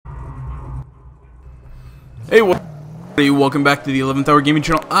Hey, welcome back to the 11th Hour Gaming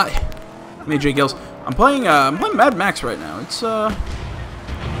Channel. I'm AJ Gills. I'm playing Mad Max right now. It's been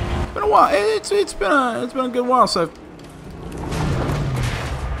a while. It's been a good while. So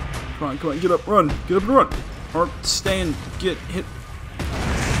come on, get up, run, get up and run, or stay and get hit.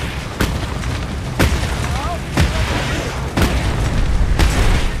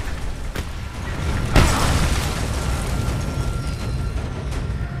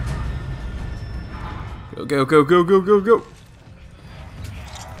 Go, go, go, go, go, go.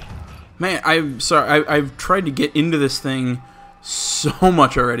 Man, I'm sorry. I've tried to get into this thing so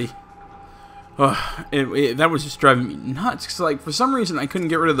much already. That was just driving me nuts. 'Cause, like, for some reason, I couldn't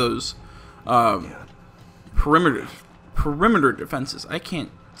get rid of those perimeter defenses. I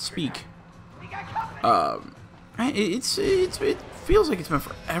can't speak. It feels like it's been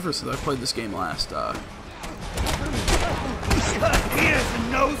forever since I played this game last. Ears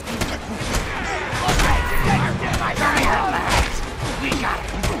and nose. We got it.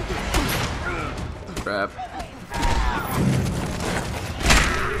 Crap.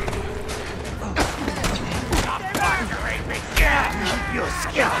 Your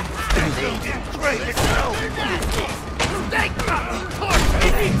scout.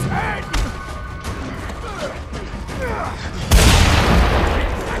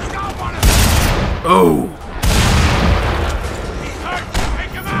 Oh.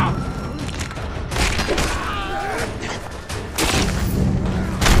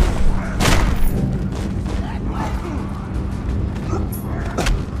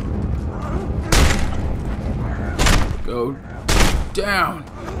 Go down.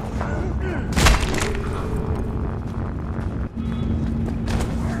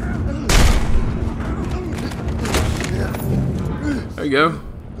 There you go.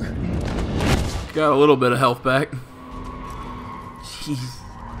 Got a little bit of health back. Jeez.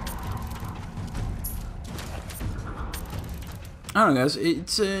 I don't know, guys.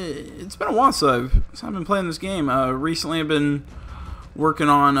 It's been a while since I've been playing this game. Recently, I've been working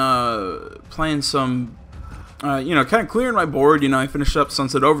on playing some. You know, kind of clearing my board. You know, I finished up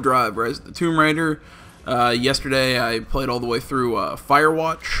Sunset Overdrive, Rise of the Tomb Raider. Yesterday, I played all the way through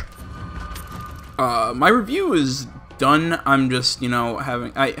Firewatch. My review is done. I'm just, you know,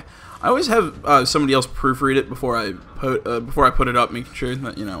 I always have somebody else proofread it before I put it up, making sure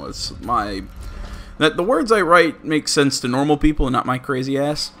that, you know, that the words I write make sense to normal people and not my crazy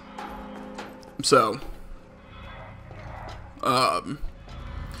ass. So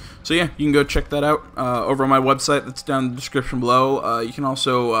yeah, you can go check that out over on my website. That's down in the description below. You can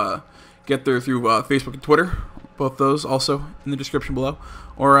also get there through Facebook and Twitter. Both those also in the description below.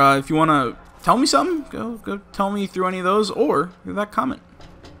 Or if you want to tell me something, go tell me through any of those, or that comment.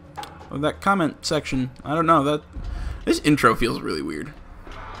 Or that comment section. I don't know. This intro feels really weird.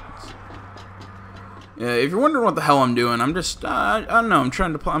 Yeah, if you're wondering what the hell I'm doing, I'm just I don't know.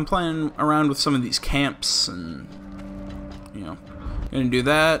 I'm playing around with some of these camps, and you know. Gonna do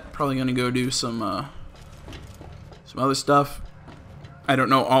that. Probably gonna go do some other stuff. I don't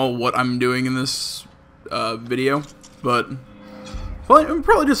know all what I'm doing in this video, but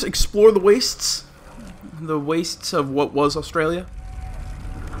probably just explore the wastes of what was Australia.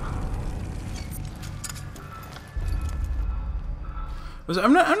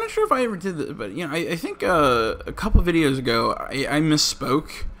 I'm not sure if I ever did this, but you know, I think a couple videos ago I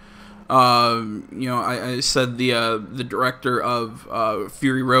misspoke. You know, I said the director of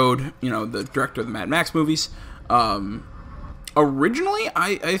Fury Road, you know, the director of the Mad Max movies. Originally,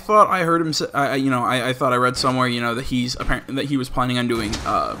 I thought I heard him say, you know, I thought I read somewhere, you know, that he was planning on doing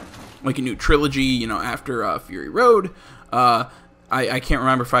like a new trilogy, you know, after Fury Road. I can't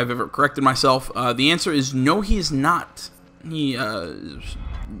remember if I've ever corrected myself. The answer is no, he is not. He is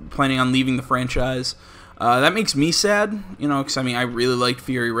planning on leaving the franchise. That makes me sad, you know, because I mean, I really liked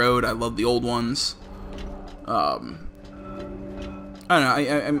Fury Road. I love the old ones. I don't know.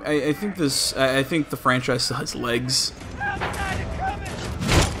 I think I think the franchise still has legs.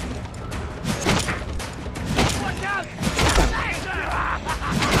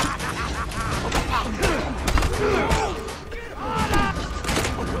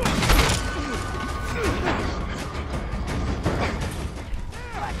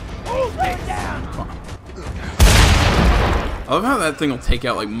 I love how that thing will take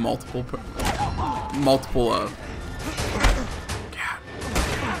out like multiple. God.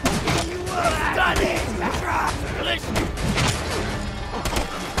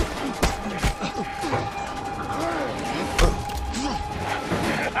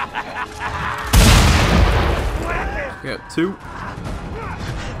 Got two.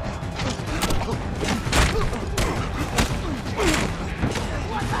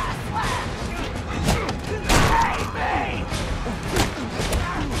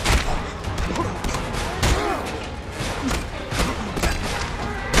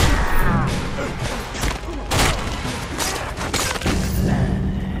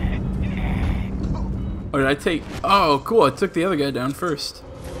 Or did I take... Oh, cool. I took the other guy down first.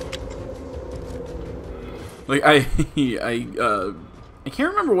 Like, I can't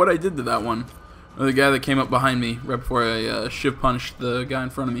remember what I did to that one. Or the guy that came up behind me right before I shiv punched the guy in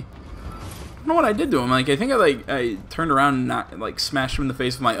front of me. I don't know what I did to him. Like, I think I turned around and like smashed him in the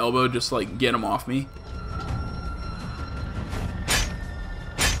face with my elbow just to, like, get him off me.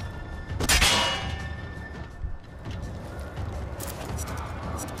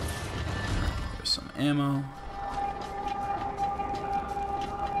 There's some ammo.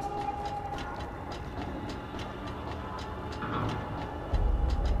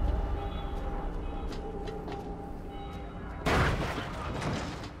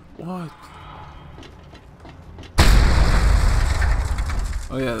 What?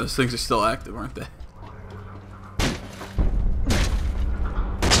 Oh yeah, those things are still active, aren't they?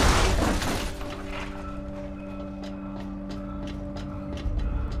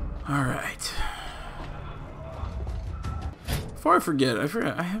 Alright. Before I forget,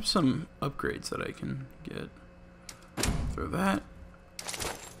 I have some upgrades that I can get. Throw that.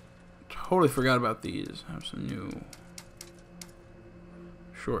 Totally forgot about these. I have some new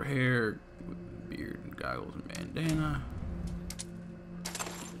short hair, beard, and goggles, and bandana.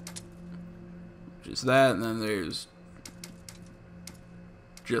 Which is that, and then there's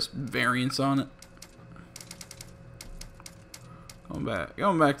just variants on it. Going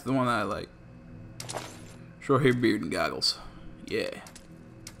back to the one that I like. Short hair, beard, and goggles. Yeah,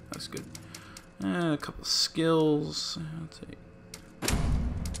 that's good. A couple skills. I'll take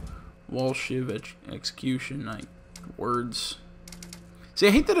wall shiv, execution, like words. See,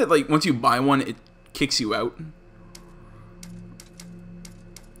 I hate that it, like, once you buy one, it kicks you out.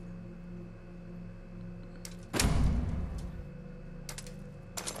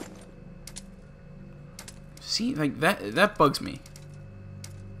 See, like, that bugs me.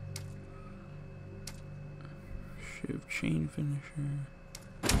 Shiv chain finisher.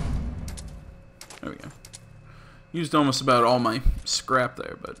 There we go. Used almost about all my scrap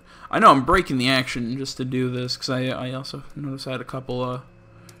there, but I know I'm breaking the action just to do this, because I also noticed I had a couple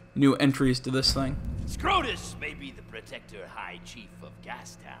new entries to this thing. Scrotus may be the protector high chief of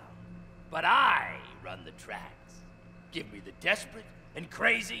Gastown, but I run the tracks. Give me the desperate and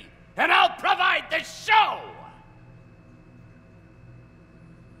crazy, and I'll provide the show!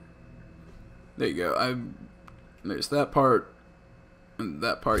 There you go. There's that part, and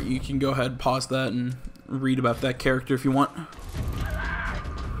that part. You can go ahead and pause that and read about that character if you want.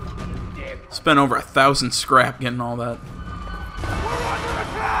 Spent over 1,000 scrap getting all that.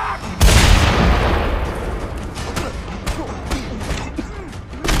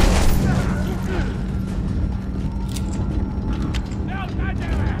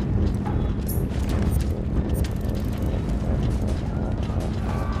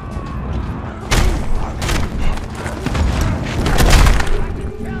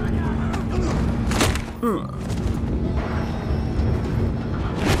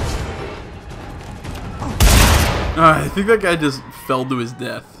 I think that guy just fell to his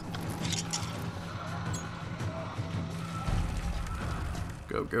death.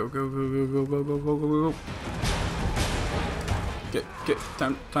 Go, go, go, go, go, go, go, go, go, go, go. Get,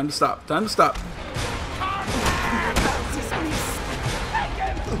 time to stop. Time to stop.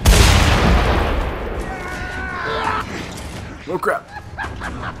 Oh crap.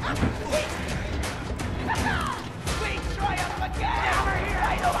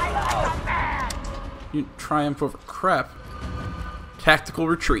 You triumph over crap. Tactical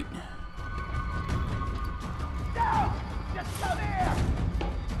retreat. No! Just come here!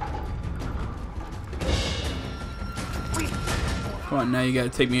 Come on, now you gotta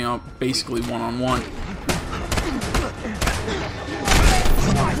take me out basically one-on-one.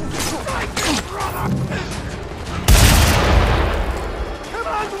 Come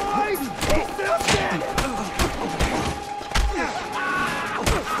on, boys! He's still dead!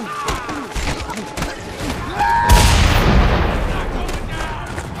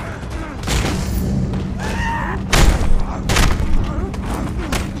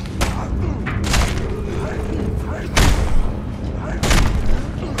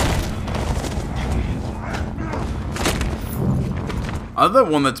 Other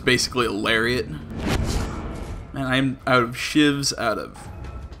one that's basically a lariat. Man, I'm out of shivs, out of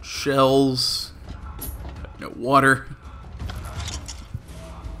shells, no water.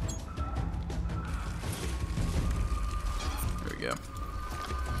 There we go.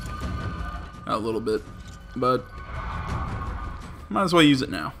 A little bit, but might as well use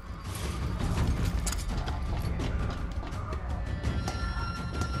it now.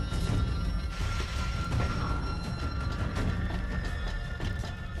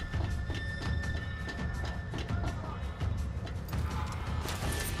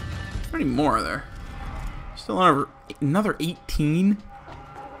 How many more are there? Still another 18?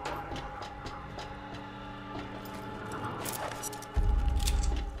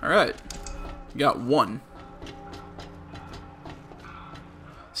 Alright. Got one.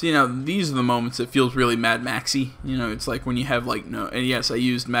 See, now, these are the moments it feels really Mad Maxy. You know, it's like when you have, like, no... And yes, I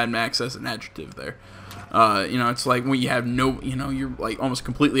used Mad Max as an adjective there. You know, it's like when you have no... You know, you're, like, almost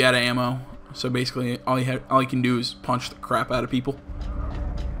completely out of ammo. So, basically, all you can do is punch the crap out of people.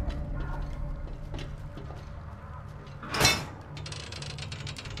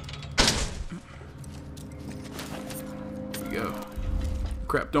 There you go.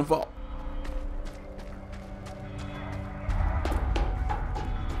 Crap, don't fall.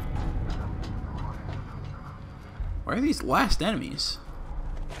 Why are these last enemies?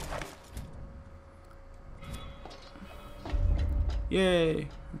 Yay!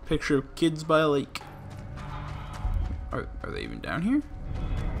 Picture of kids by a lake. Are they even down here?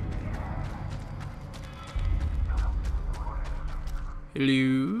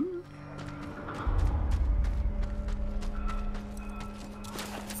 Hello?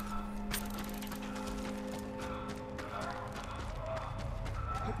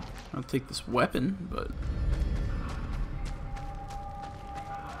 I'll take this weapon, but...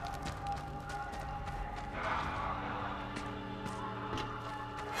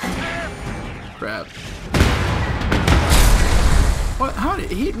 Crap. What? How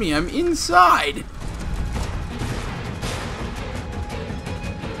did it hit me? I'm inside!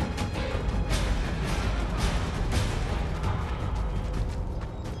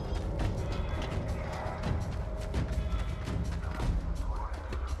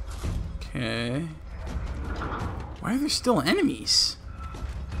 Okay. Why are there still enemies?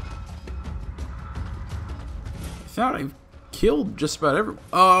 I thought I killed just about everyone.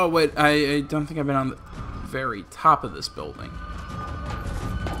 Oh, wait, I don't think I've been on the very top of this building.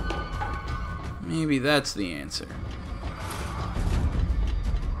 Maybe that's the answer.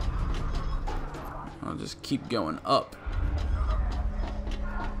 I'll just keep going up.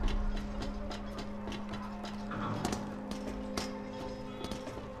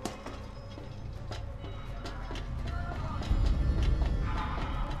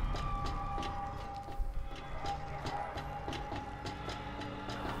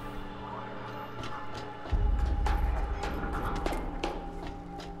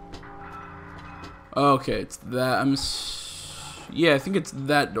 Okay, it's that. Yeah, I think it's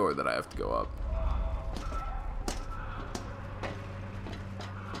that door that I have to go up.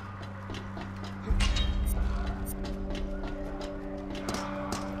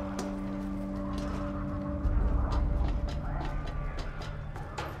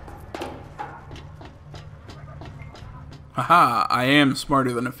 Haha, I am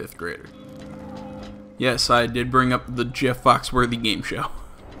smarter than a 5th grader. Yes, I did bring up the Jeff Foxworthy game show.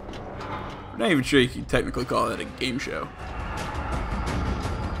 I'm not even sure you can technically call that a game show.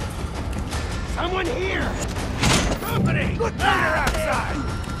 Someone here! Company! Look outside!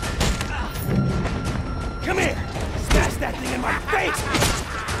 Come here! Smash that thing in my face!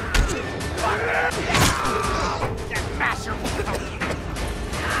 That masher will help you!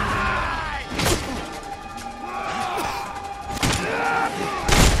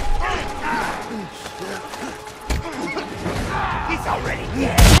 He's already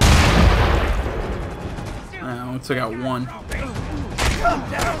dead! Once I got one.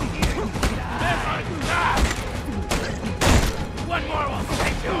 One more will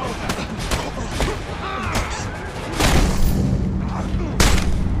take you.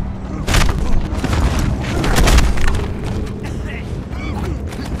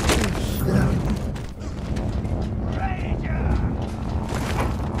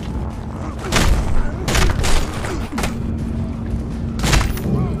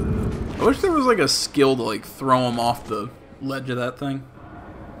 I wish there was like a skill to like throw him off the ledge of that thing.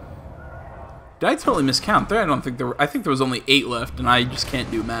 Did I totally miscount there? I don't think there were. I think there was only 8 left, and I just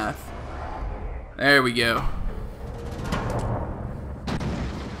can't do math. There we go.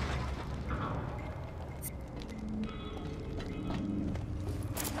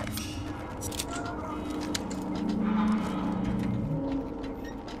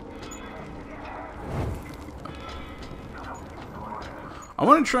 I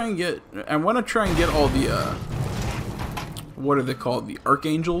want to try and get all the what are they called? The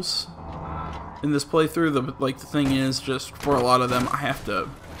archangels in this playthrough. The thing is, just for a lot of them, I have to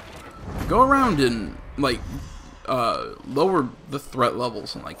go around and like lower the threat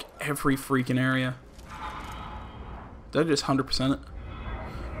levels in like every freaking area. Did I just 100% it?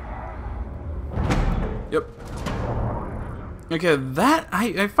 Yep. Okay, that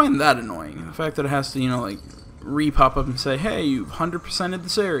I find that annoying. The fact that it has to, you know, like re-pop up and say, hey, you've 100%ed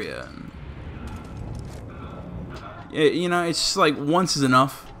this area. And you know, it's just like once is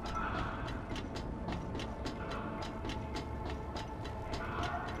enough.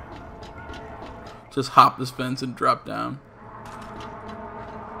 Just hop this fence and drop down.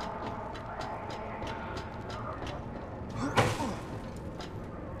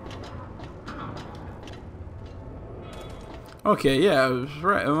 Okay, yeah, I was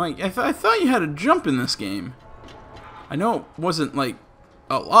right. I'm like, I thought you had a jump in this game. I know it wasn't like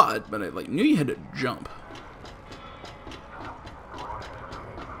a lot, but I like knew you had to jump.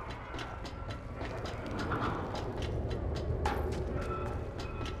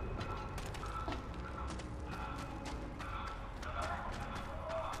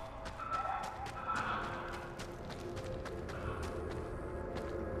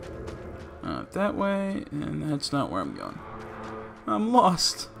 That way, and that's not where I'm going. I'm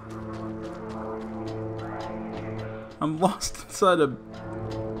lost. I'm lost inside a...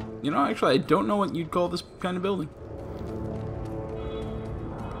 You know, actually, I don't know what you'd call this kind of building.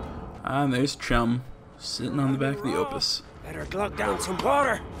 Ah, and there's Chum, sitting on the back of the Opus. Better glug down some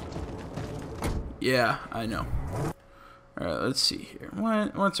water. Yeah, I know. Alright, let's see here.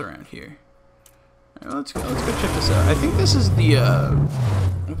 What's around here? Right, let's go check this out. I think this is the,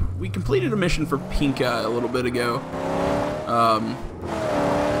 we completed a mission for Pinka a little bit ago.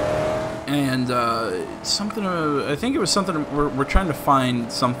 Something, I think it was something, we're trying to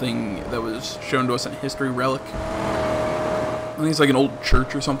find something that was shown to us in a history relic. I think it's like an old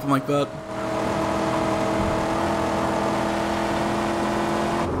church or something like that.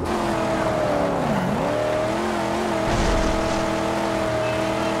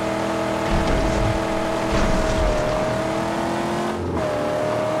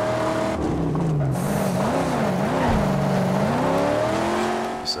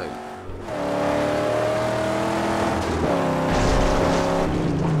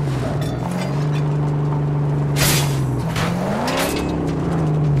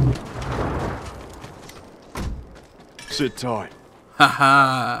 Sit tight.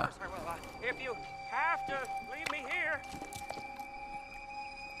 Haha. If you have to leave me here.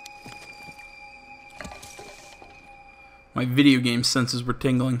 My video game senses were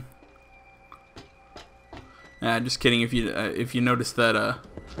tingling. Just kidding. If you noticed that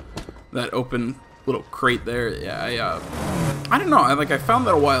that open little crate there, yeah, I don't know. I found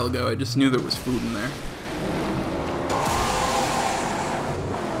that a while ago. I just knew there was food in there.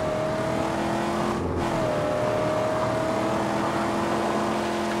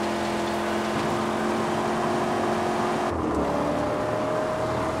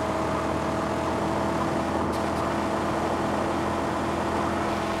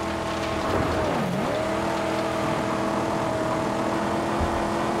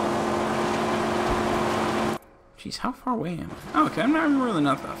 Jeez, how far away am I? Oh, okay, I'm really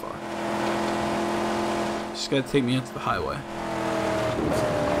not that far. Just gotta take me into the highway.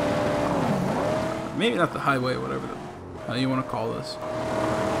 Maybe not the highway, whatever the hell you want to call this.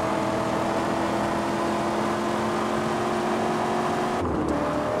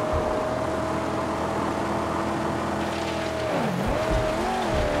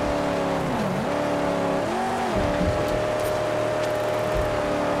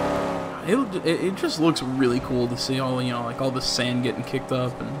 It just looks really cool to see all, you know, like all the sand getting kicked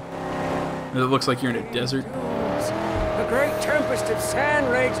up, and it looks like you're in a desert. A great tempest of sand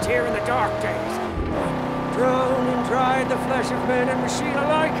raged here in the dark days. Drowned and dried the flesh of men and machine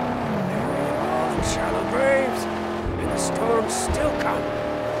alike, buried all in shallow graves, and the storms still come.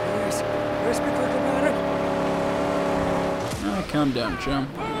 Yes, be quick about it. Oh, calm down, chum.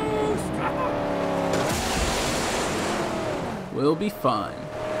 We'll be fine.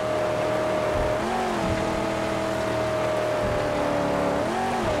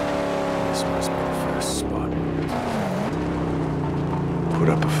 This must be the first spot. Put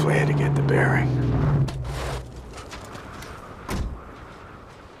up a flare to get the bearing.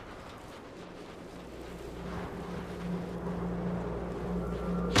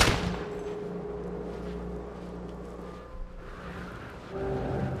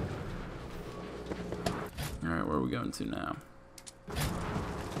 Alright, where are we going to now?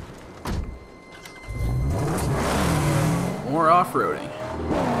 More off-roading.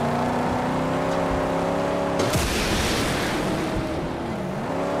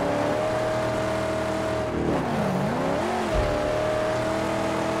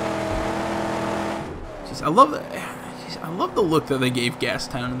 I love that. I love the look that they gave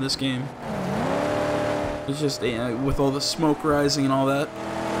Gastown in this game. It's just with all the smoke rising and all that.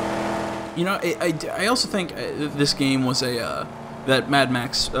 You know, I also think this game was that Mad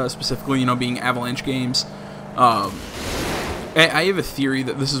Max specifically, you know, being Avalanche games, I have a theory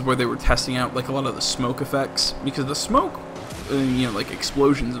that this is where they were testing out like a lot of the smoke effects, because the smoke, you know, like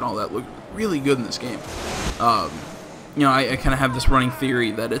explosions and all that look really good in this game. You know, I kind of have this running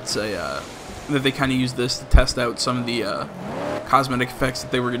theory that it's a that they kind of use this to test out some of the cosmetic effects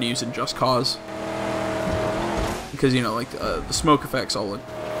that they were going to use in Just Cause, because you know, like the smoke effects all look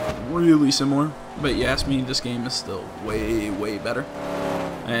really similar. But you ask me, this game is still way better,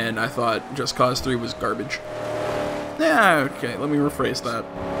 and I thought Just Cause 3 was garbage. Yeah, okay, let me rephrase that.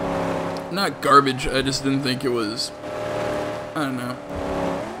 Not garbage, I just didn't think it was, I don't know.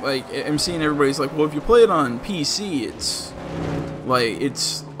 Like, I'm seeing everybody's like, well, if you play it on PC, it's like,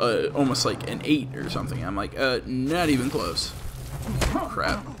 it's almost like an 8 or something. I'm like, not even close.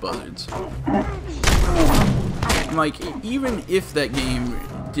 Crap, buzzards. I'm like, even if that game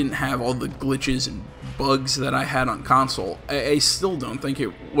didn't have all the glitches and bugs that I had on console, I still don't think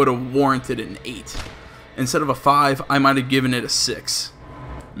it would have warranted an 8. Instead of a 5, I might have given it a 6.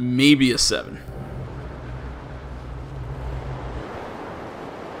 Maybe a 7.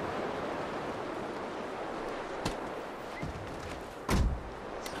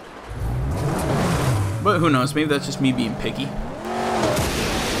 But who knows, maybe that's just me being picky.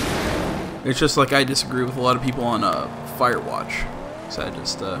 It's just like I disagree with a lot of people on Firewatch. So I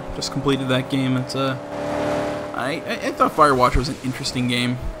just completed that game. It's I thought Firewatch was an interesting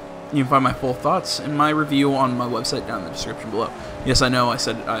game. You can find my full thoughts in my review on my website down in the description below. Yes, I know I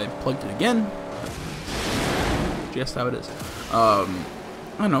said I plugged it again. Just how it is. I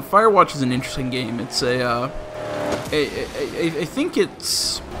don't know, Firewatch is an interesting game. It's I think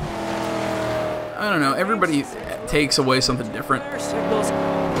it's, I don't know, everybody takes away something different. Just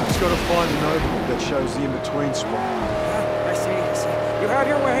gotta find an opening that shows the in-between spot. I see. You have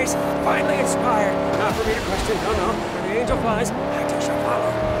your ways, finally inspired. Not for me to question, no. Where the angel flies, I too shall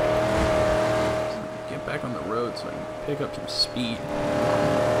follow. Get back on the road so I can pick up some speed.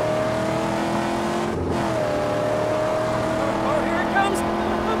 Oh, here it comes!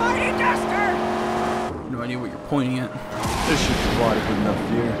 The mighty duster! No idea what you're pointing at. This should provide a good enough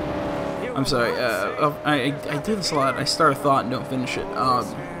view. I'm sorry, I do this a lot. I start a thought and don't finish it.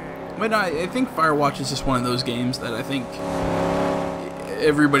 But I think Firewatch is just one of those games that I think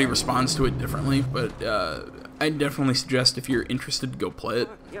everybody responds to it differently. But I definitely suggest, if you're interested, to go play it.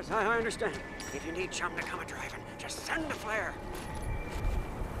 Yes, I understand. If you need chum to come a-driving, just send a flare.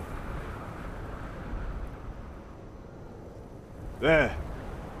 There.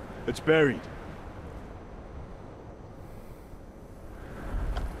 It's buried.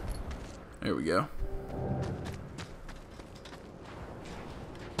 There we go.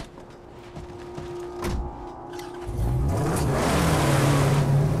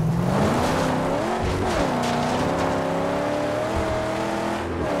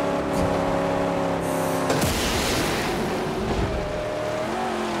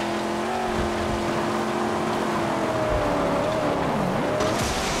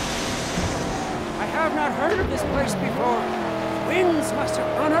 I have not heard of this place before. Winds must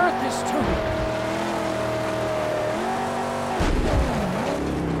have unearthed this tomb.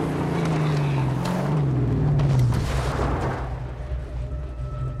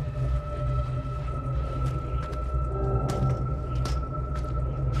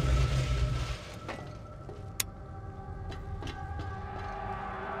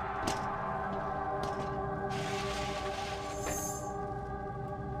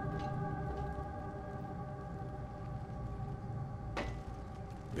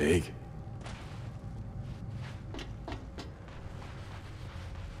 Big.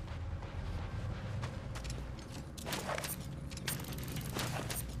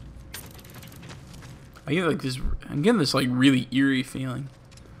 I get like this. I'm getting this like really eerie feeling.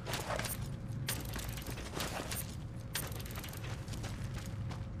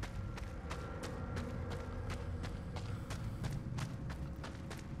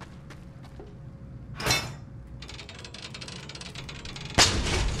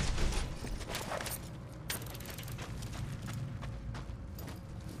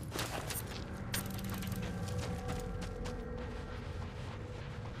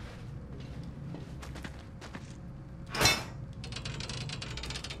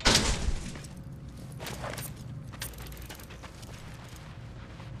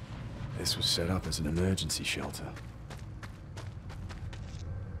 This was set up as an emergency shelter.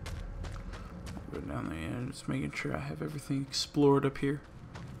 Go down there and just making sure I have everything explored up here.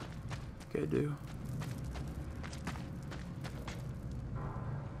 Okay, I do.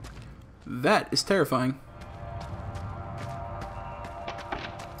 That is terrifying.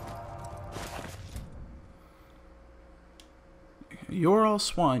 You're all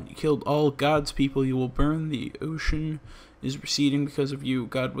swine. You killed all God's people. You will burn. The ocean is receding because of you.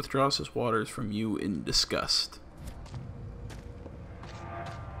 God withdraws his waters from you in disgust.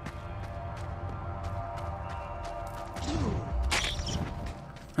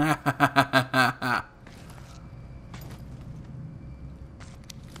 I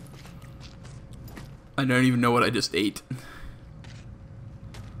don't even know what I just ate.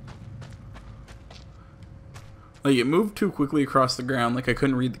 Like, it moved too quickly across the ground, like I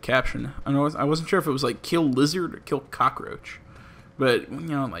couldn't read the caption. I wasn't sure if it was like kill lizard or kill cockroach. But, you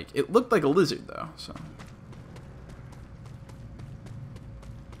know, like, it looked like a lizard though, so.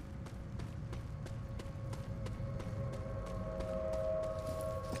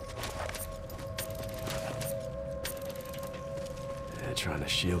 They're trying to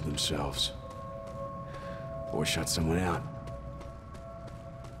shield themselves. Or shut someone out.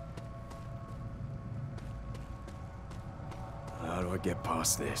 How do I get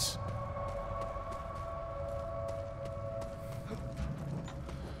past this?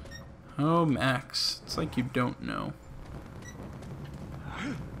 Oh, Max. It's like you don't know.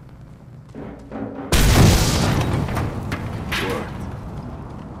 Worked.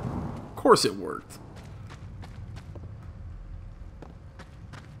 Of course it worked.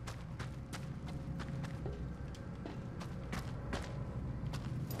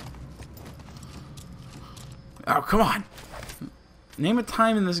 Oh, come on. Name a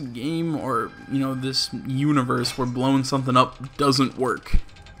time in this game or, you know, this universe where blowing something up doesn't work.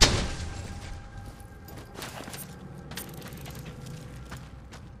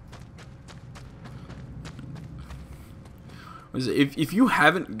 If you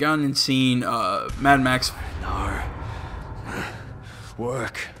haven't gone and seen Mad Max... No.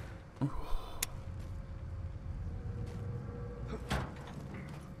 Work.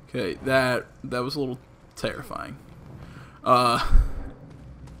 Okay, that was a little terrifying. What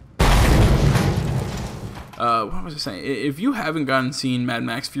was I saying? If you haven't gone and seen Mad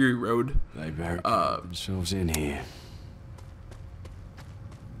Max Fury Road, They barricaded themselves in here.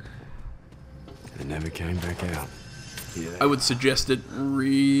 They never came back out. I would suggest it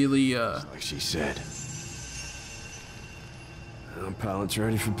really, Like she said. Our pallet's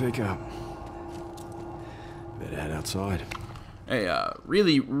ready for pickup. Better head outside. a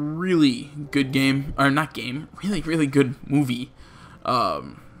really, really good game, or not game, really good movie.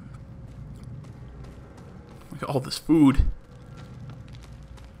 Look at all this food.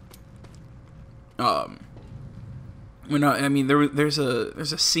 I mean, there's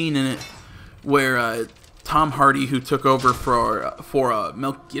a scene in it where Tom Hardy, who took over for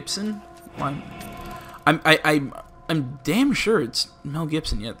Mel Gibson, I'm damn sure it's Mel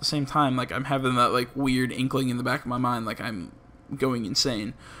Gibson. Yet at the same time, like, I'm having that like weird inkling in the back of my mind, like I'm going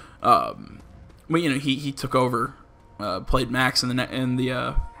insane. But you know, he took over, played Max in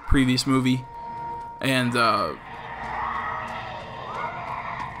the previous movie, and all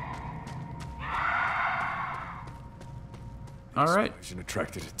right. Explosion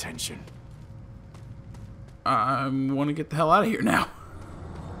attracted attention. I want to get the hell out of here now.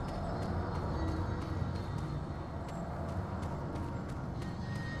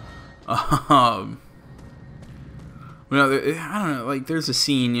 Well, I don't know, like, there's a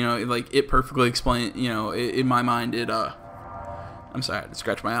scene, you know, like, it perfectly explains, you know, in my mind, I'm sorry, I had to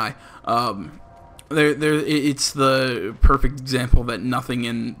scratch my eye. It's the perfect example that nothing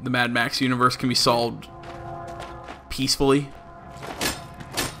in the Mad Max universe can be solved peacefully.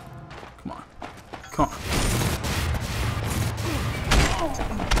 Come on. Come on.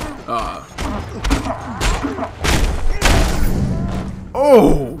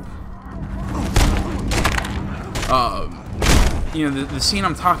 Oh! You know, the scene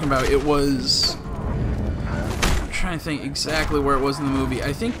I'm talking about, it was... I'm trying to think exactly where it was in the movie.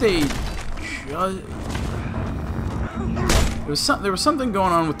 I think they just... There was something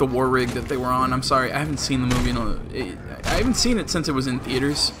going on with the war rig that they were on. I'm sorry, I haven't seen the movie I haven't seen it since it was in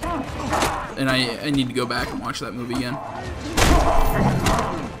theaters. And I need to go back and watch that movie again.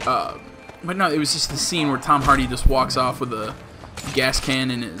 But no, it was just the scene where Tom Hardy just walks off with a gas can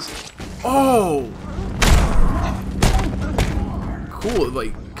in his... Oh! Cool, it,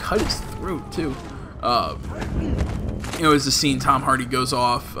 like, cut his throat, too. You know, it's the scene Tom Hardy goes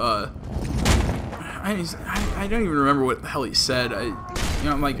off, I don't even remember what the hell he said. You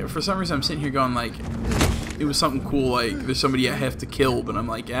know, I'm like, for some reason I'm sitting here going, like, it was something cool, like, there's somebody I have to kill, but I'm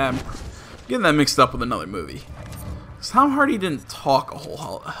like, yeah, I'm getting that mixed up with another movie. Because Tom Hardy didn't talk a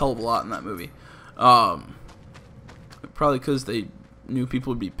hell of a lot in that movie. Probably because they knew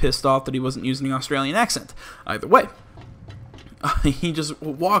people would be pissed off that he wasn't using an Australian accent. Either way. He just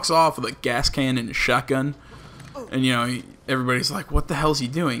walks off with a gas can and a shotgun. And, you know, everybody's like, what the hell's he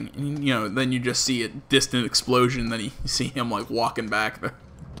doing? And, you know, then you just see a distant explosion, then you see him, like, walking back there.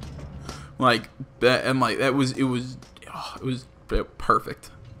 Like, that, and, like, it was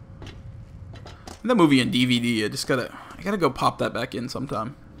perfect. And that movie on DVD, I gotta go pop that back in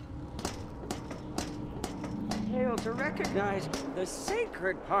sometime. Fail to recognize the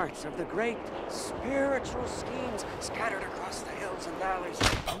sacred parts of the great spiritual schemes scattered across the hills and valleys.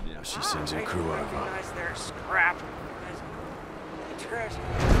 Yeah, she sends her crew over. Recognize their scrap as treasure.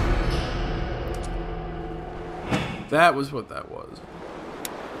 That was what that was.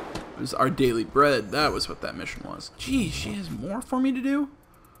 It was our daily bread. That was what that mission was. Geez, she has more for me to do.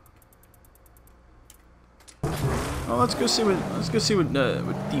 Well, let's go see what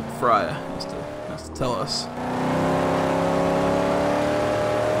Deep Fry has to tell us.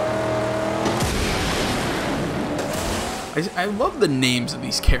 I love the names of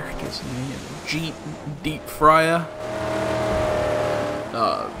these characters. Deep Fry,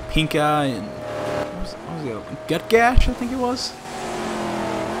 Pink Eye, and what was the other one? Gut Gash, I think it was.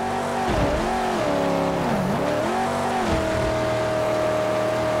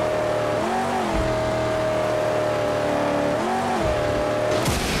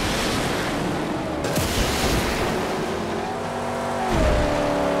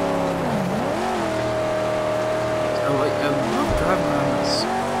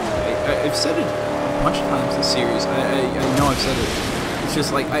 I've said it a bunch of times this series. I know I've said it. It's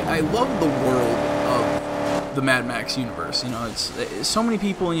just like I love the world of the Mad Max universe. You know, it's so many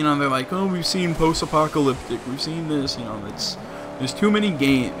people. You know, they're like, oh, we've seen post-apocalyptic, we've seen this. You know, there's too many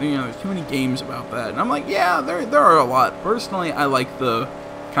games. You know, there's too many games about that. And I'm like, yeah, there are a lot. Personally, I like the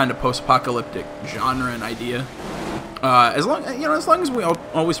kind of post-apocalyptic genre and idea. As long as we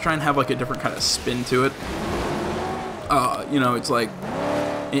always try and have like a different kind of spin to it. You know, it's like.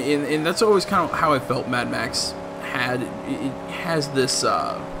 And that's always kind of how I felt Mad Max had. It has this,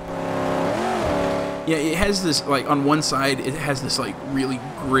 it has this, like, on one side, it has this, like, really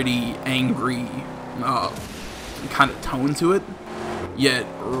gritty, angry, kind of tone to it. Yet,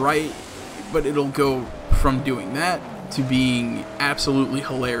 but it'll go from doing that to being absolutely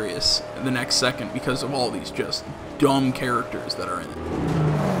hilarious the next second because of all these just dumb characters that are in it.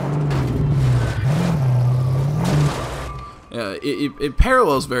 It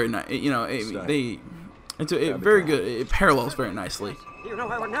parallels very nice. You know, it's very good. It parallels very nicely. You know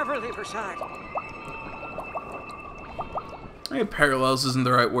I would never leave her side. I think parallels isn't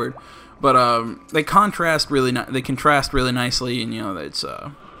the right word, but they contrast really. They contrast really nicely, and you know, it's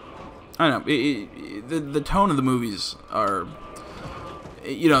I don't know. The tone of the movies are,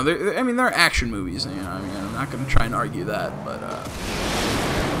 you know, they're action movies. You know, I mean, I'm not going to try and argue that, but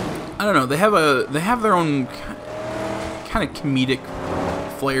I don't know. They have their own kind of comedic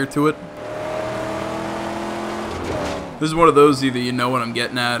flair to it. This is one of those, either you know what I'm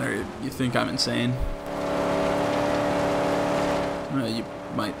getting at or you think I'm insane. You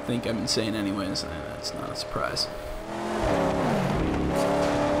might think I'm insane anyways, and that's not a surprise.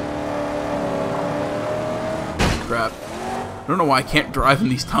 Crap. I don't know why I can't drive in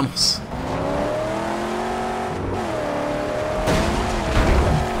these tunnels.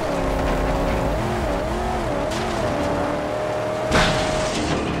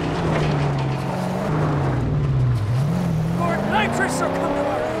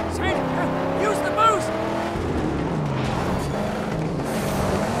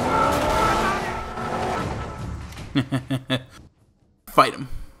 Fight him.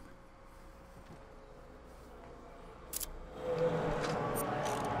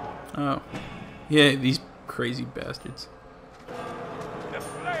 Oh. Yeah, these crazy bastards.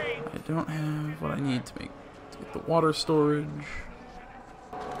 I don't have what I need to get the water storage.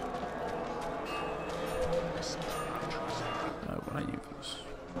 What I need for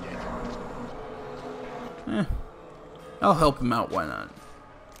this. I'll help him out, why not?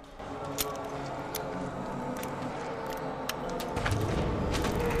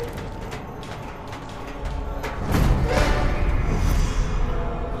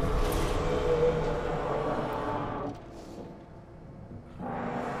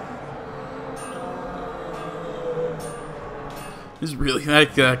 This is really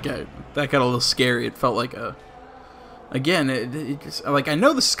that got a little scary. It felt like a, again, it just, like, I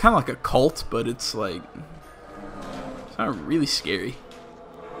know this is kind of like a cult, but it's like, it's not really scary.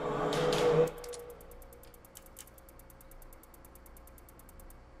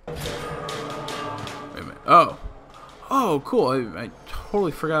 Wait a minute. Oh, cool. I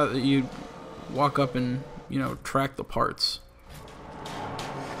totally forgot that you walk up and, you know, track the parts.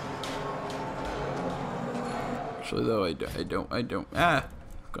 Actually, though, I don't. Go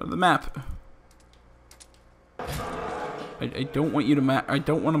to the map. I don't want you to I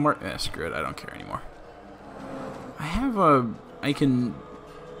don't want to mark. Screw it. I don't care anymore. I have I can.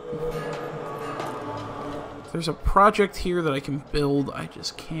 There's a project here that I can build. I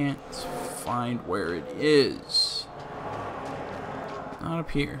just can't find where it is. Not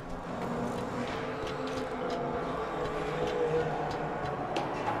up here.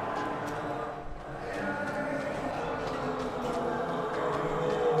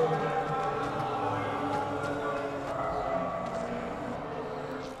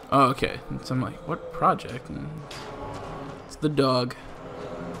 Oh, okay. So I'm like, what project? And it's the dog.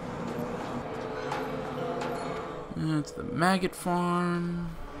 It's the maggot farm.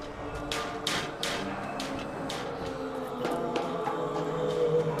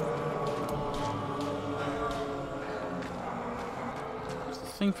 It's the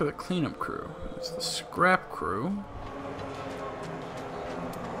thing for the cleanup crew. It's the scrap crew.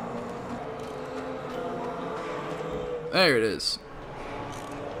 There it is.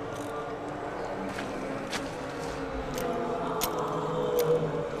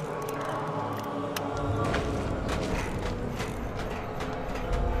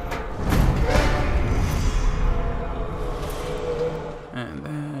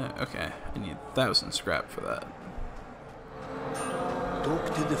 Okay, I need 1,000 scrap for that.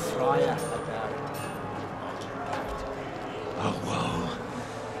 Talk to the friar about it. Oh,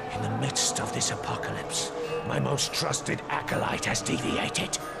 woe. In the midst of this apocalypse, my most trusted acolyte has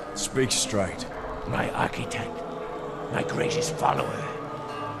deviated. Speak straight. My architect, my greatest follower.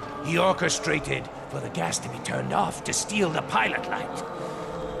 He orchestrated for the gas to be turned off to steal the pilot light.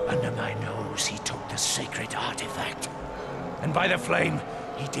 Under my nose, he took the sacred artifact. And by the flame,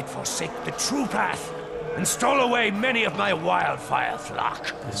 he did forsake the true path, and stole away many of my wildfire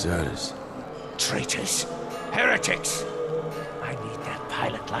flock. Deserters. Traitors. Heretics. I need that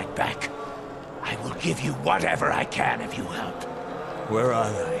pilot light back. I will give you whatever I can if you help. Where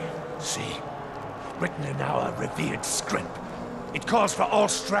are they? See, written in our revered script. It calls for all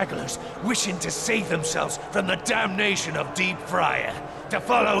stragglers wishing to save themselves from the damnation of Deep Friar to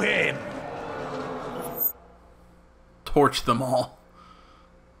follow him. Torch them all.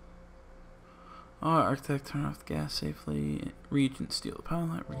 Architect, turn off the gas safely. Regent, steal the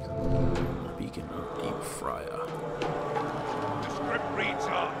pilot. Beacon of Deep Friar. The script reads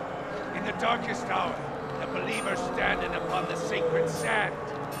on. In the darkest hour, the believer standing upon the sacred sand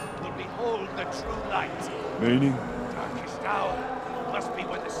will behold the true light. Meaning? Darkest hour must be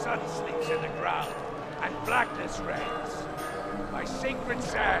when the sun sleeps in the ground and blackness reigns. By sacred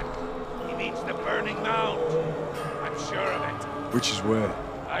sand, he means the burning mound. I'm sure of it. Which is where?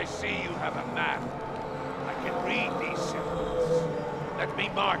 I see you have a map. I can read these symbols. Let me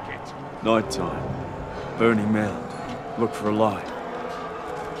mark it. Nighttime. Burning mound. Look for a light.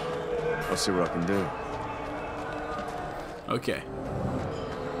 I'll see what I can do. Okay.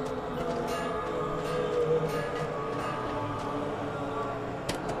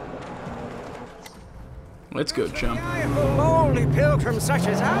 Let's go, chum. Lonely pilgrims such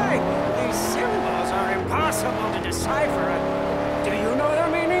as I, these symbols are impossible to decipher. Do you know their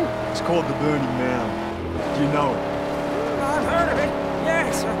meaning? It's called the Burning Mound. Do you know it? I've heard of it,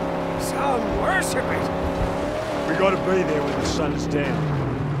 yes. Some worship it. We gotta be there when the sun is down.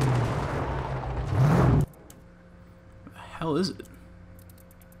 What the hell is it?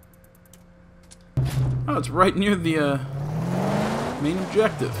 Oh, it's right near the main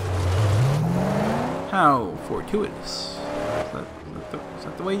objective. How fortuitous. Is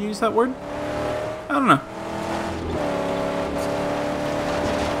that the way you use that word? I don't know.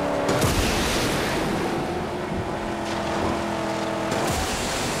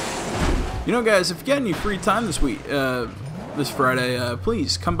 You know, guys, if you got any free time this week, this Friday,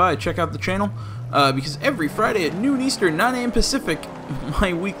 please come by, check out the channel, because every Friday at noon Eastern, 9 a.m. Pacific,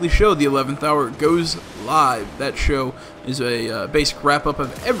 my weekly show, The 11th Hour, goes live. That show is a basic wrap-up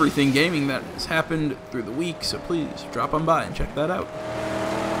of everything gaming that has happened through the week, so please drop on by and check that out.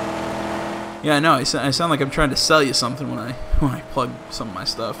 Yeah, I know, I sound like I'm trying to sell you something when I plug some of my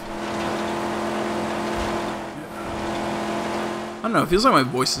stuff. I don't know, it feels like my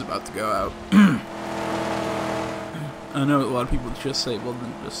voice is about to go out. I know a lot of people just say, well,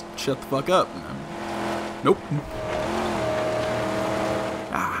 then just shut the fuck up. Nope.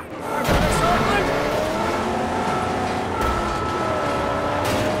 Ah.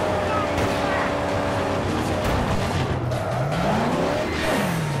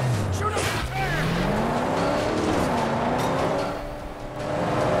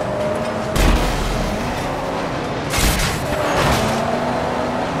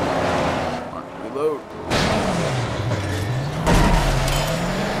 Reload.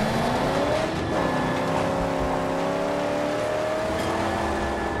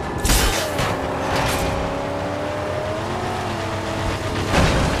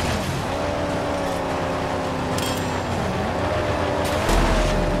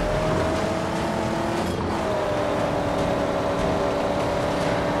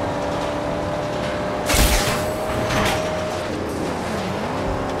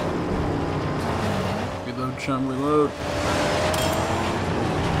 chum, reload.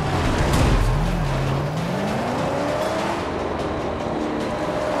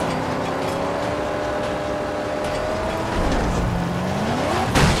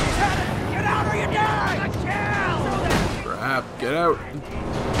 Get out or you die! Crap, get out.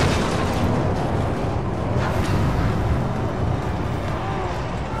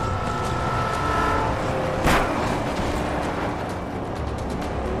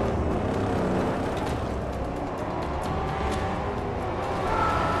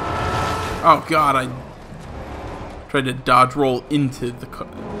 Oh god, I tried to dodge roll into the car.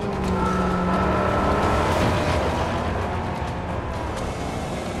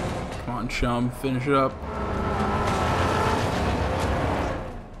 Come on, chum, finish it up.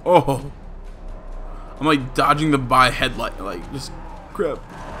 Oh, I'm like dodging the by headlight, like just crap.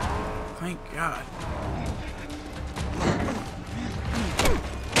 Thank God.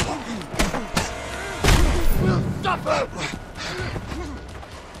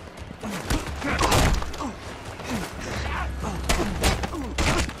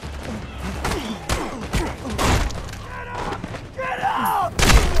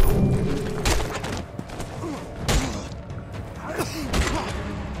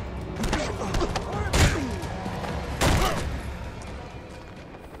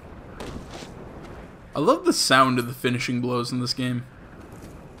 I love the sound of the finishing blows in this game.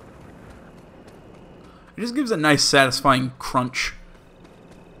 It just gives a nice, satisfying crunch.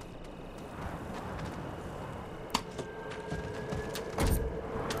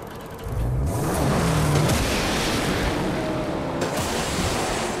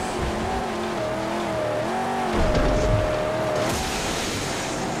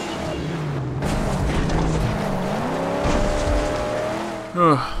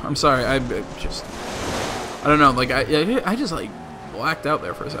 Ugh, I'm sorry, I don't know, like, I just, like, blacked out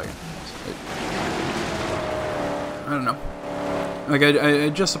there for a second. I don't know. Like, I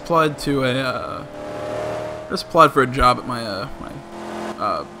just applied to a, for a job at my,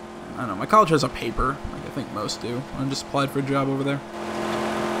 I don't know, my college has a paper, like I think most do. I just applied for a job over there.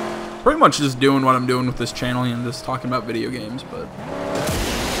 Pretty much just doing what I'm doing with this channel, and just talking about video games, but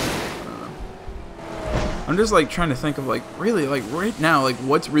I'm just like trying to think of like really like right now like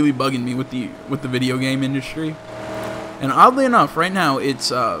what's really bugging me with the video game industry. And oddly enough, right now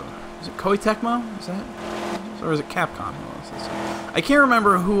it's is it Koei Tecmo? Is that, or is it Capcom? I can't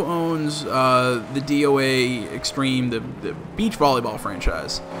remember who owns the DOA Extreme, the beach volleyball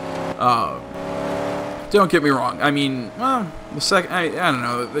franchise. Don't get me wrong. I mean, well, the second I don't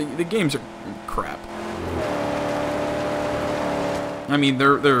know. The games are crap. I mean,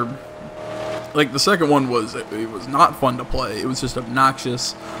 they're like the second one was it was not fun to play. It was just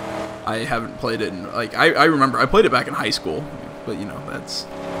obnoxious. I haven't played it in like I remember I played it back in high school, but you know that's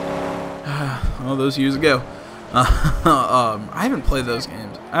all those years ago. I haven't played those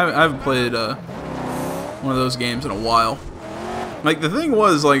games. I haven't played one of those games in a while. Like the thing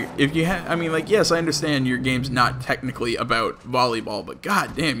was like if you had, I mean like yes I understand your game's not technically about volleyball, but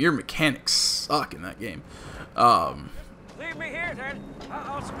god damn your mechanics suck in that game. Leave me here then.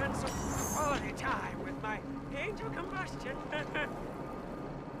 I'll spend some quality time with my angel combustion.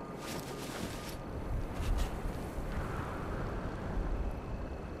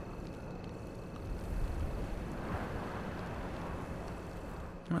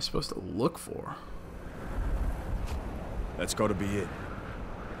 What am I supposed to look for? That's got to be it.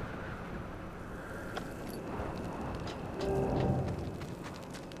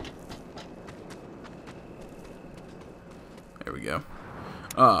 There we go.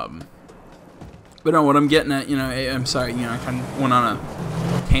 But no, what I'm getting at, you know, I'm sorry, you know, I kind of went on a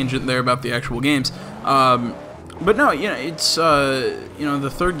tangent there about the actual games. But no, you know, it's, you know,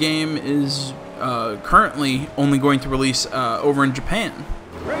 the third game is currently only going to release over in Japan.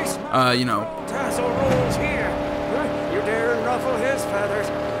 You know. Tassel rolls here. You dare ruffle his feathers.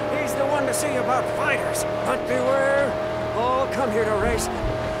 He's the one to see about fighters. But beware, all come here to race.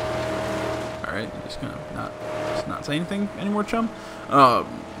 All right, I'm just gonna not say anything anymore, chum.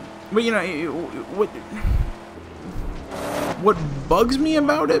 But you know what bugs me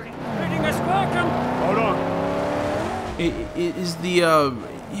about it? Bidding us welcome. Hold on. It is the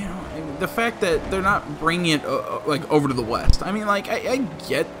you know the fact that they're not bringing it like over to the West. I mean, like I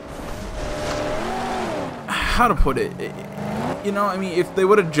get how to put it. You know, I mean, if they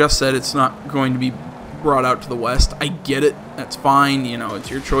would have just said it's not going to be brought out to the West, I get it. That's fine. You know, it's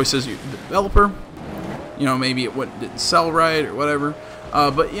your choice as your developer. You know, maybe it didn't sell right or whatever.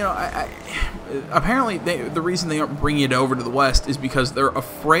 But, you know, apparently the reason they aren't bringing it over to the West is because they're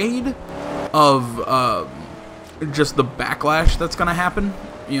afraid of just the backlash that's going to happen,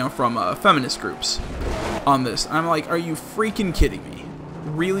 you know, from feminist groups. on this. I'm like, are you freaking kidding me?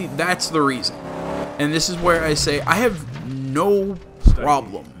 Really? That's the reason. And this is where I say I have no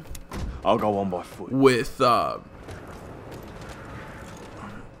problem. I'll go on by foot. With, how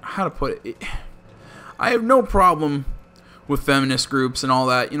to put it? I have no problem with feminist groups and all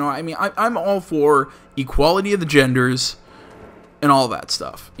that. You know, I mean, I'm all for equality of the genders and all that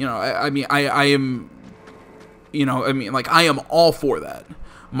stuff. You know, I mean, I am, you know, I mean, like, I am all for that.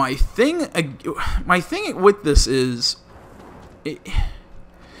 My thing with this is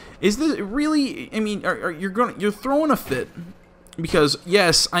this really? I mean, you're throwing a fit because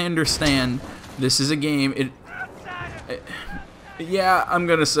yes, I understand this is a game. Yeah, I'm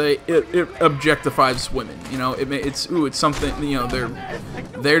gonna say it objectifies women. You know, it's something. You know, they're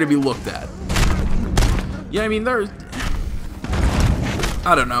there to be looked at. Yeah, I mean, I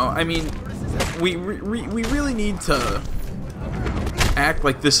don't know. I mean, we really need to act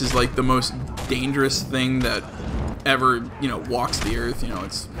like this is like the most dangerous thing that ever, you know, walks the earth. You know,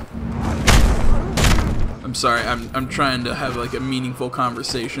 it's. I'm sorry. I'm trying to have like a meaningful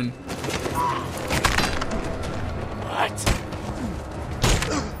conversation. What?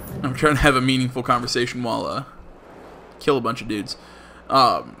 I'm trying to have a meaningful conversation while kill a bunch of dudes.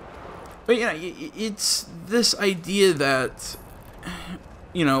 But you know, it's this idea that,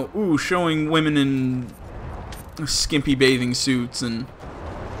 you know, showing women in skimpy bathing suits and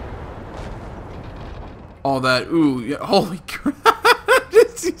all that. Yeah, holy crap!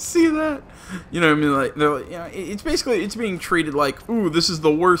 Did you see that? You know what I mean? Like, they're like, you know, it's basically, it's being treated like, this is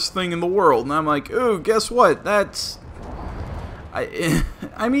the worst thing in the world, and I'm like, guess what? That's,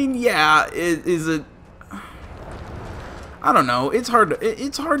 I mean, yeah, is it? I don't know. It's hard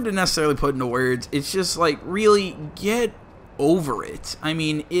to necessarily put into words. It's just like, really get over it. I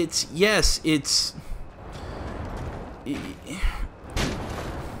mean, it's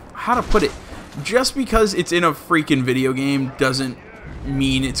how to put it? Just because it's in a freaking video game doesn't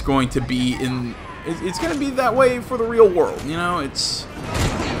mean it's going to be in. It's going to be that way for the real world. You know, it's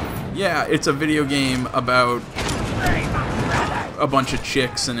a video game about a bunch of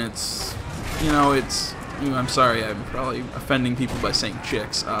chicks, and it's, you know, it's. I'm sorry, I'm probably offending people by saying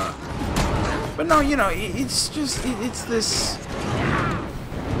chicks. But no, you know, it's just it's this.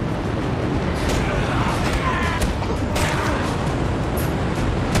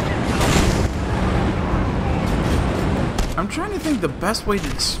 I'm trying to think the best way to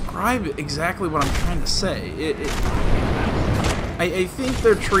describe exactly what I'm trying to say. I think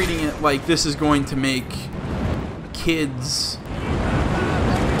they're treating it like this is going to make kids.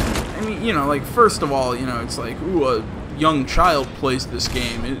 I mean, you know, like, first of all, you know, it's like, a young child plays this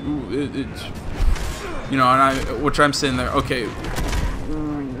game. It's, you know, and which I'm sitting there, okay,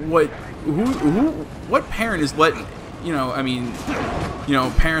 what parent is letting, you know, I mean, you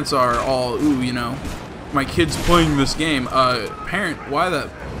know, parents are all, you know, my kid's playing this game. Parent, why the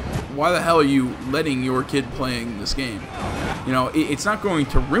hell are you letting your kid playing this game? You know, it's not going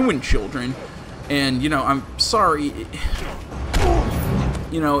to ruin children, and, you know, I'm sorry,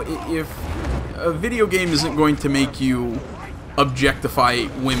 you know, if a video game isn't going to make you objectify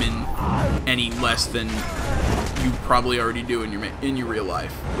women any less than you probably already do in your real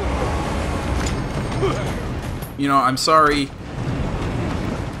life. You know, I'm sorry.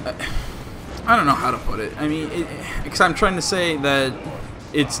 I don't know how to put it. I mean, because I'm trying to say that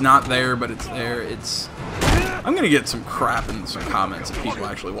it's not there, but it's there. I'm gonna get some crap in some comments if people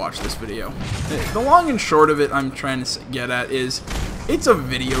actually watch this video. The long and short of it, I'm trying to get at is, it's a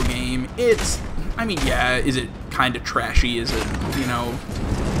video game. I mean, yeah, is it kind of trashy? Is it, you know,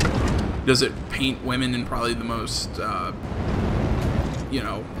 does it paint women in probably the most, you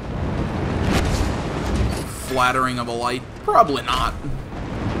know, flattering of a light? Probably not.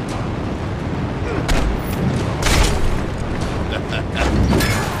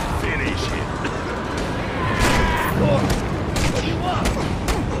 Finish it. What do you want?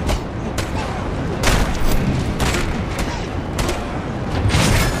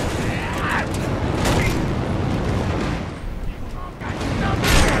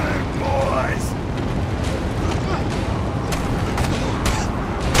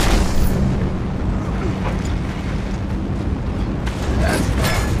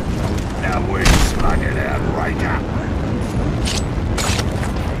 Now we slug it out right now.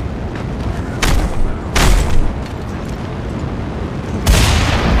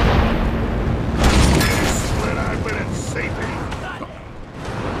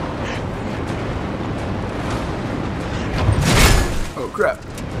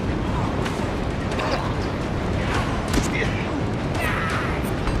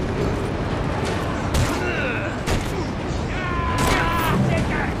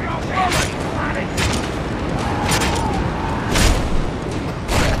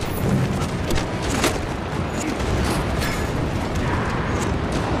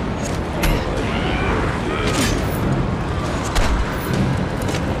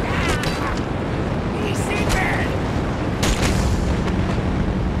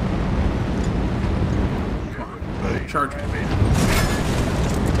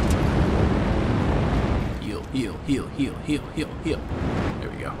 heal, heal, heal, heal, heal. There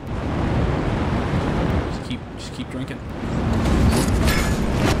we go. Just keep drinking.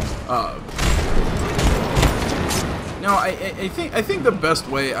 No, I think the best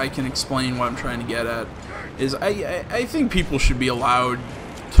way I can explain what I'm trying to get at is I think people should be allowed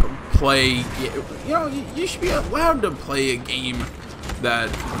to play. You know, you should be allowed to play a game that,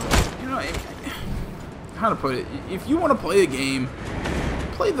 you know, how to put it. If you want to play a game,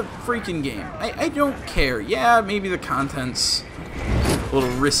 play the freaking game. I don't care. Yeah, maybe the content's a little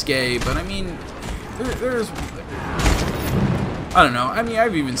risque, but I mean, there's, I don't know. I mean,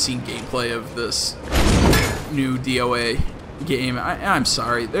 I've even seen gameplay of this new DOA game. I'm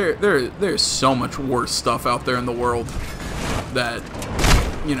sorry. There's so much worse stuff out there in the world that,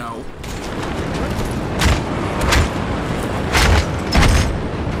 you know.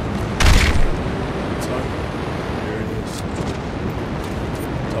 Here it is.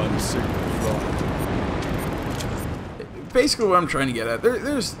 Time to signal the fly. Basically, what I'm trying to get at,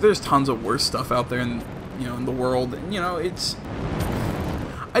 there's tons of worse stuff out there in, you know, in the world. And, you know, it's.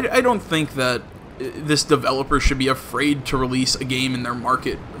 I don't think that this developer should be afraid to release a game in their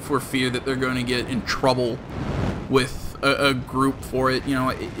market for fear that they're going to get in trouble with a group for it. You know,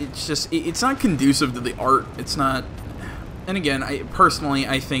 it's just, it's not conducive to the art. It's not. And again, I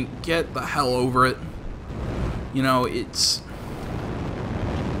think get the hell over it. You know, it's,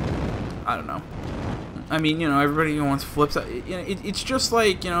 I don't know. I mean, you know, everybody wants flips out. You know, it's just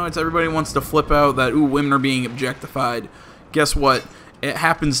like, you know, it's everybody wants to flip out that, ooh, women are being objectified. Guess what? It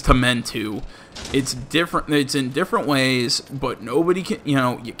happens to men too. It's different. It's in different ways, but nobody can. You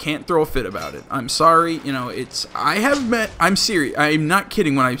know, you can't throw a fit about it. I'm sorry. You know, it's. I have met. I'm serious. I'm not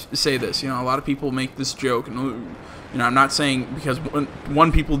kidding when I say this. You know, a lot of people make this joke, and you know, I'm not saying because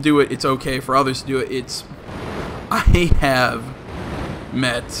one people do it, it's okay for others to do it. It's. I have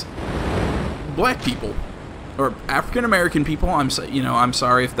met black people or African American people. I'm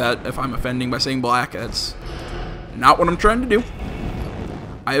sorry if I'm offending by saying black. That's not what I'm trying to do.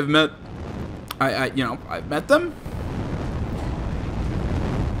 I have met, I've met them,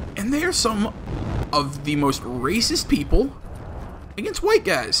 and they are some of the most racist people against white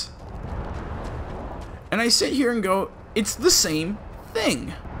guys. And I sit here and go, it's the same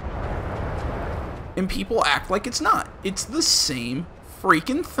thing. And people act like it's not. It's the same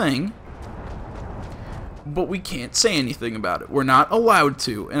freaking thing, but we can't say anything about it. We're not allowed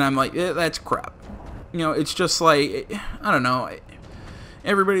to. And I'm like, that's crap. You know, it's just like, I don't know.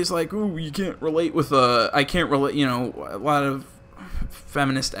 Everybody's like, ooh, you can't relate with I can't relate, you know, a lot of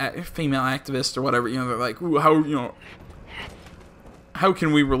female activists or whatever, you know, they're like, ooh, how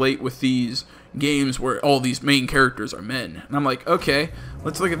can we relate with these games where all these main characters are men? And I'm like, okay,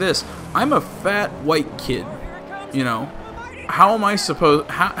 let's look at this. I'm a fat white kid, you know, how am I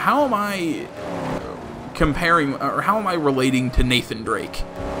comparing, or how am I relating to Nathan Drake?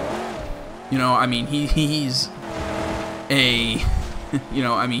 You know, I mean, he's a... You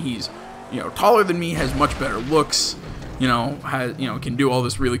know, I mean, he's, you know, taller than me, has much better looks, you know, can do all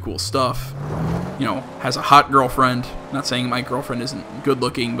this really cool stuff, you know, has a hot girlfriend. Not saying my girlfriend isn't good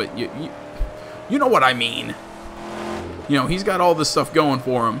looking, but you know what I mean. You know, he's got all this stuff going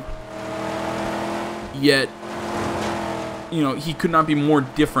for him. Yet, you know, he could not be more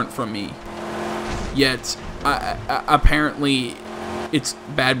different from me. Yet, apparently, it's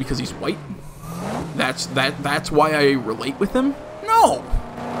bad because he's white. That's why I relate with him. No,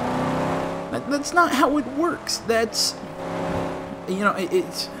 that's not how it works. That's, you know,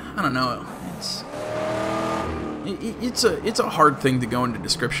 it's, I don't know. It's a hard thing to go into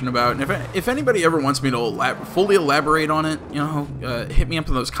description about. And if anybody ever wants me to fully elaborate on it, you know, hit me up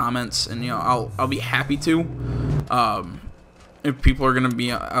in those comments, and you know, I'll be happy to. If people are gonna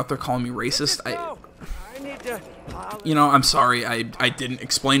be out there calling me racist, you know, I'm sorry. I didn't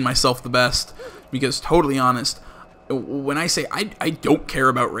explain myself the best, because totally honest, when I say I don't care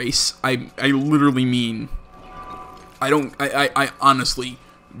about race, I literally mean I honestly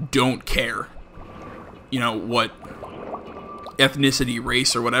don't care, you know, what ethnicity,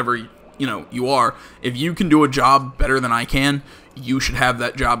 race, or whatever, you know, you are. If you can do a job better than I can, you should have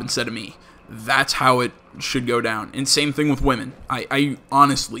that job instead of me. That's how it should go down. And same thing with women. I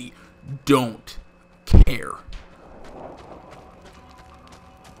honestly don't care.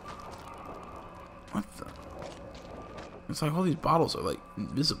 What the? It's like all these bottles are like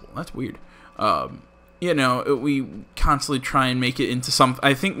invisible. That's weird. You know, we constantly try and make it into some.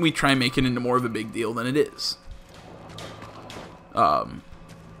 I think we try and make it into more of a big deal than it is. You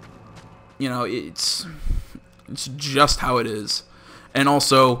know, it's just how it is. And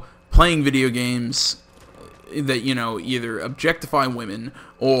also, playing video games that, you know, either objectify women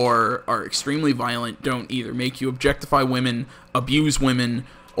or are extremely violent don't either make you objectify women, abuse women,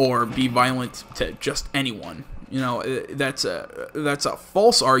 or be violent to just anyone. You know, that's a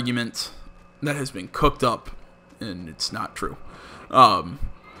false argument that has been cooked up, and it's not true.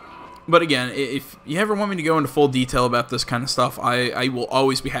 But again, if you ever want me to go into full detail about this kind of stuff, I will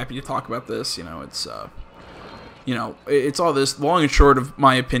always be happy to talk about this. You know, it's all this. Long and short of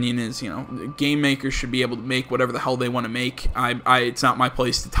my opinion is, you know, game makers should be able to make whatever the hell they want to make. It's not my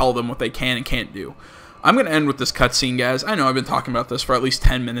place to tell them what they can and can't do. I'm going to end with this cutscene, guys. I know I've been talking about this for at least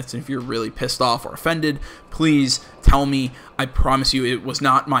 10 minutes, and if you're really pissed off or offended, please tell me. I promise you it was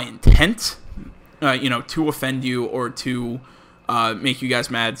not my intent, you know, to offend you or to make you guys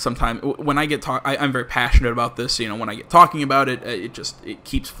mad. Sometimes when I get I'm very passionate about this. You know, when I get talking about it, it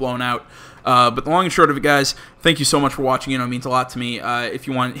keeps flowing out. But the long and short of it, guys, thank you so much for watching. You know, it means a lot to me. If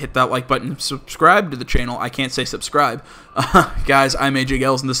you want to hit that like button, subscribe to the channel. I can't say subscribe. Guys, I'm AJ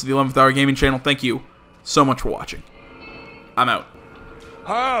Gales, and this is the 11th Hour Gaming Channel. Thank you so much for watching. I'm out.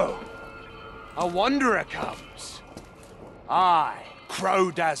 Oh, a wanderer comes. I,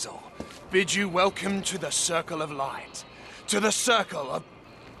 Crow Dazzle, bid you welcome to the Circle of Light. To the Circle of...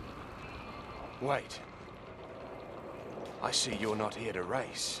 Wait. I see you're not here to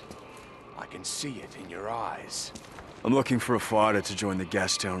race. I can see it in your eyes. I'm looking for a fighter to join the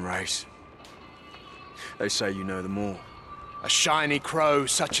Gastown race. They say you know them all. A shiny crow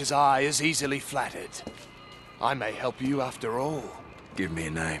such as I is easily flattered. I may help you after all. Give me a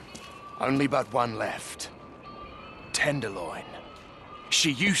name. Only but one left. Tenderloin.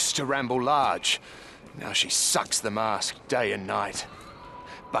 She used to ramble large. Now she sucks the mask day and night.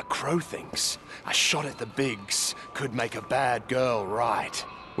 But Crow thinks a shot at the bigs could make a bad girl right.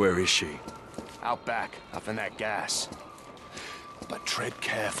 Where is she? Out back, up in that gas. But tread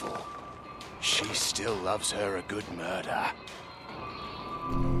careful. She still loves her a good murder.